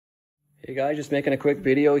Hey guys, just making a quick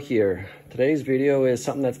video here. Today's video is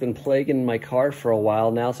something that's been plaguing my car for a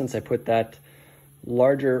while now since I put that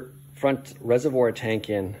larger front reservoir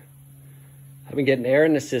tank in. I've been getting air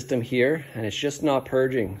in the system here and it's just not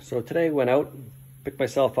purging. So today I went out, picked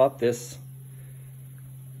myself up this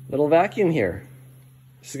little vacuum here.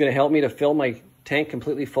 This is going to help me to fill my tank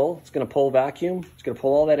completely full. It's going to pull vacuum. It's going to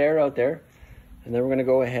pull all that air out there. And then we're going to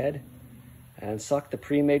go ahead and suck the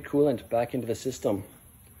pre-made coolant back into the system.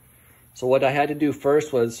 So what I had to do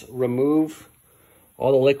first was remove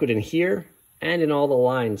all the liquid in here and in all the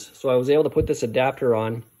lines. So I was able to put this adapter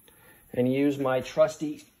on and use my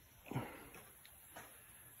trusty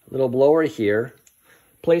little blower here,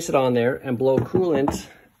 place it on there and blow coolant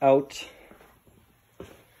out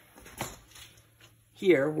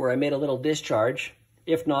here where I made a little discharge.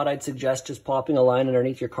 If not, I'd suggest just popping a line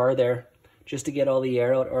underneath your car there just to get all the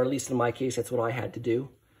air out, or at least in my case, that's what I had to do.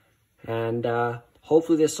 And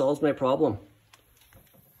hopefully this solves my problem.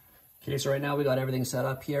 Okay, so right now we got everything set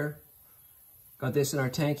up here. Got this in our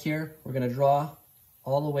tank here. We're gonna draw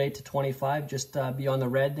all the way to 25, just beyond the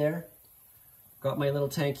red there. Got my little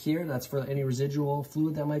tank here. That's for any residual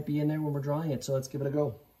fluid that might be in there when we're drawing it. So let's give it a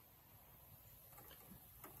go.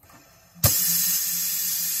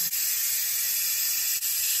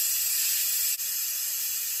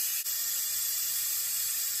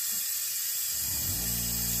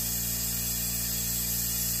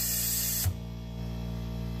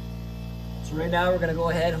 So right now we're going to go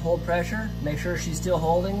ahead and hold pressure, make sure she's still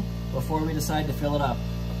holding before we decide to fill it up,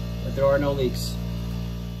 but there are no leaks.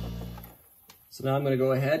 So now I'm going to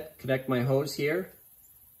go ahead, connect my hose here,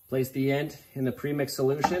 place the end in the premix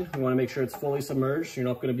solution. We want to make sure it's fully submerged. You're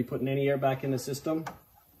not going to be putting any air back in the system.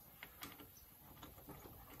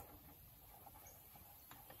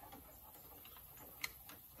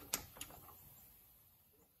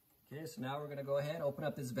 Okay, so now we're going to go ahead, open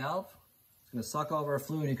up this valve. It's going to suck all of our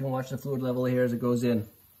fluid. You can watch the fluid level here as it goes in.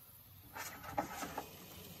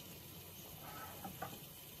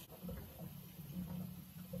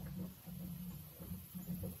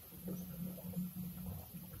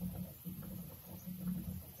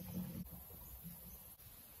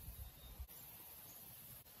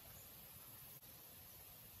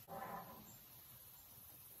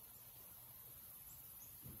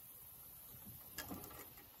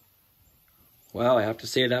 Wow, I have to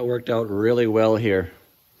say that worked out really well here.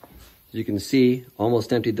 As you can see,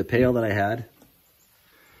 almost emptied the pail that I had.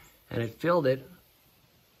 And it filled it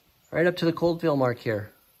right up to the cold fill mark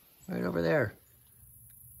here, right over there.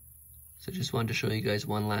 So just wanted to show you guys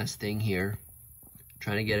one last thing here.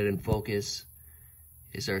 Trying to get it in focus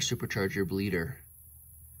is our supercharger bleeder.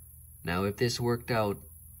 Now if this worked out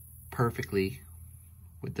perfectly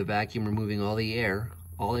with the vacuum removing all the air,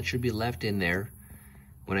 all that should be left in there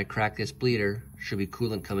when I crack this bleeder should be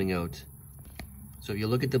coolant coming out. So if you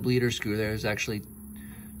look at the bleeder screw, there's actually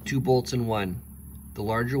 2 bolts in one. The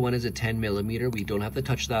larger one is a 10mm. We don't have to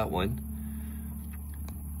touch that one,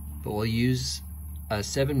 but we'll use a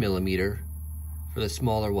 7mm for the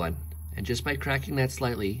smaller one. And just by cracking that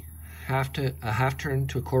slightly, a half turn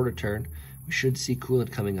to a quarter turn, we should see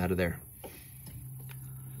coolant coming out of there.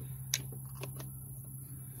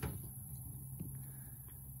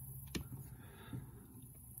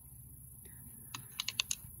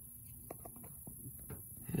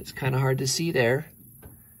 It's kind of hard to see there,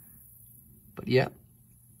 but yeah,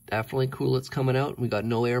 definitely coolant's coming out. We got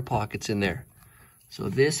no air pockets in there. So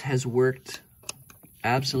this has worked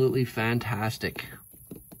absolutely fantastic.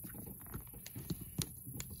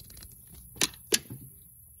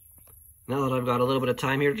 Now that I've got a little bit of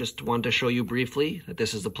time here, just wanted to show you briefly that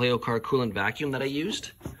this is the Play-O car coolant vacuum that I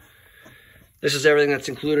used. This is everything that's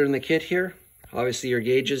included in the kit here. Obviously your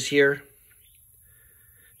gauges here,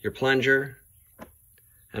 your plunger,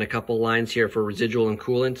 and a couple lines here for residual and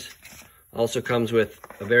coolant. Also comes with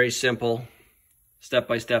a very simple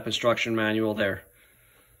step-by-step instruction manual there.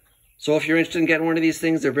 So if you're interested in getting one of these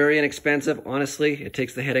things, they're very inexpensive. Honestly, it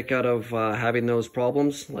takes the headache out of having those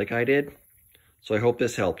problems like I did. So I hope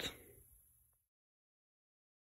this helped.